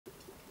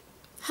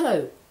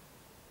Hello,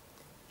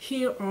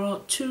 here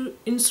are two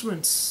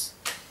instruments.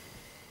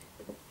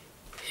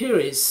 Here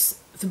is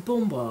the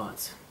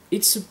bombarde.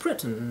 It's a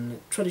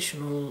Breton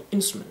traditional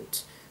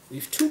instrument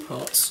with two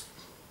parts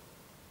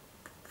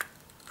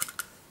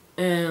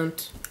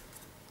and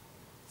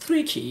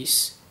three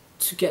keys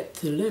to get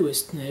the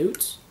lowest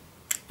note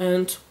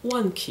and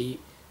one key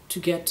to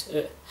get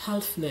a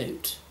half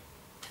note.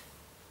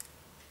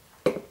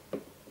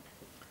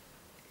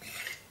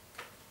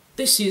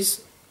 This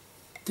is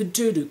the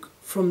doudouk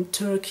from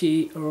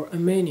Turkey or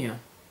Armenia.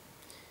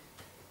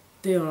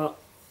 There are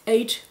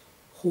 8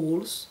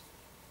 holes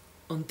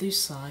on this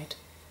side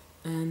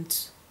and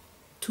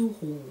 2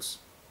 holes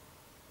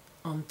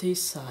on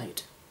this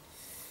side.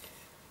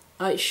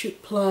 I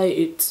should play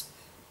it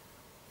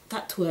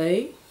that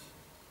way,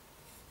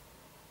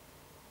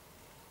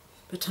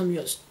 but I'm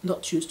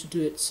not used to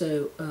do it,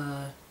 so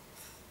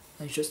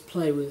I just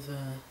play with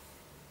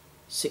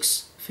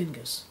 6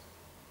 fingers.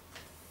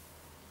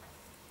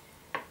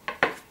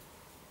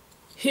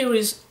 Here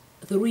is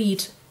the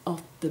reed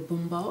of the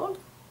bombarde,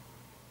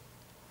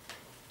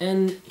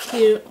 and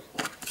here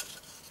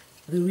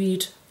the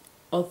reed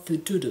of the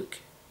doudouk.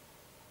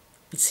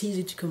 It's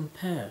easy to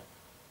compare.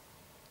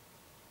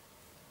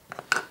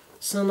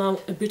 So now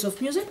a bit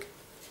of music.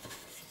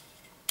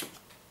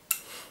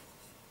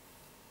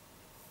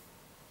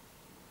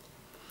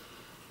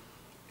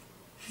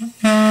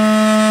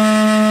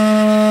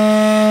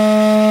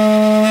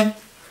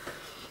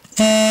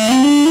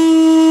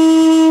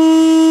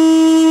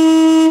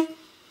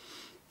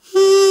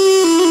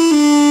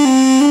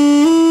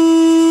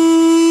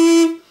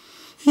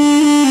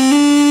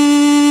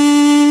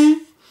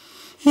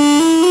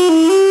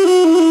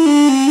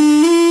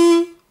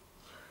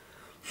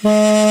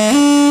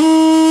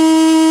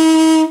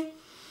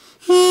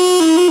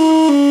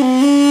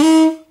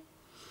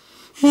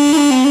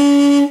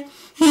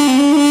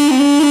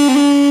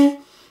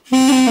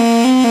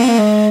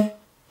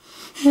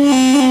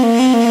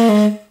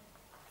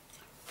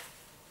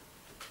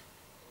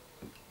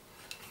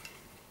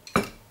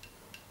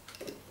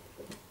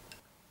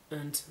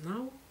 And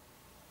now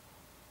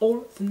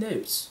all the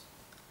notes.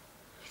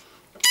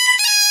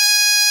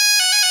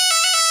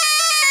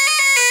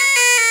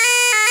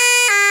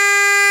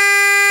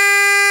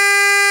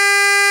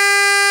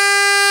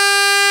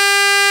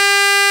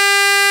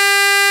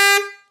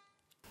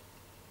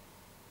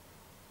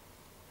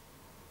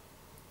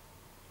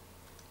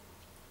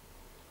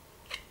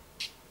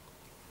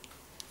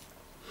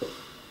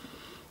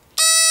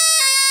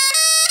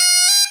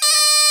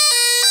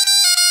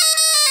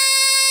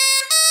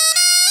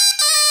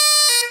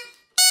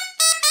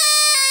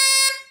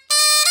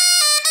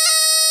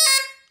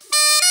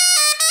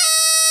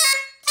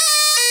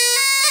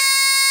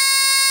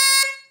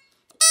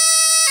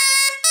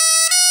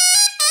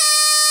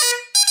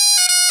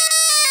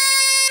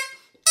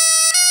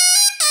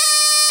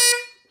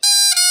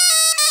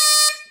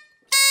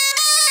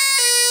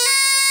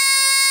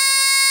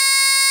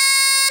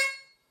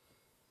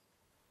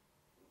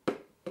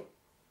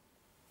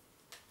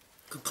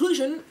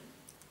 Conclusion,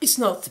 it's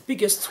not the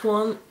biggest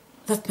one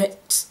that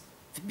makes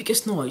the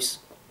biggest noise.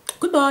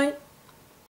 Goodbye!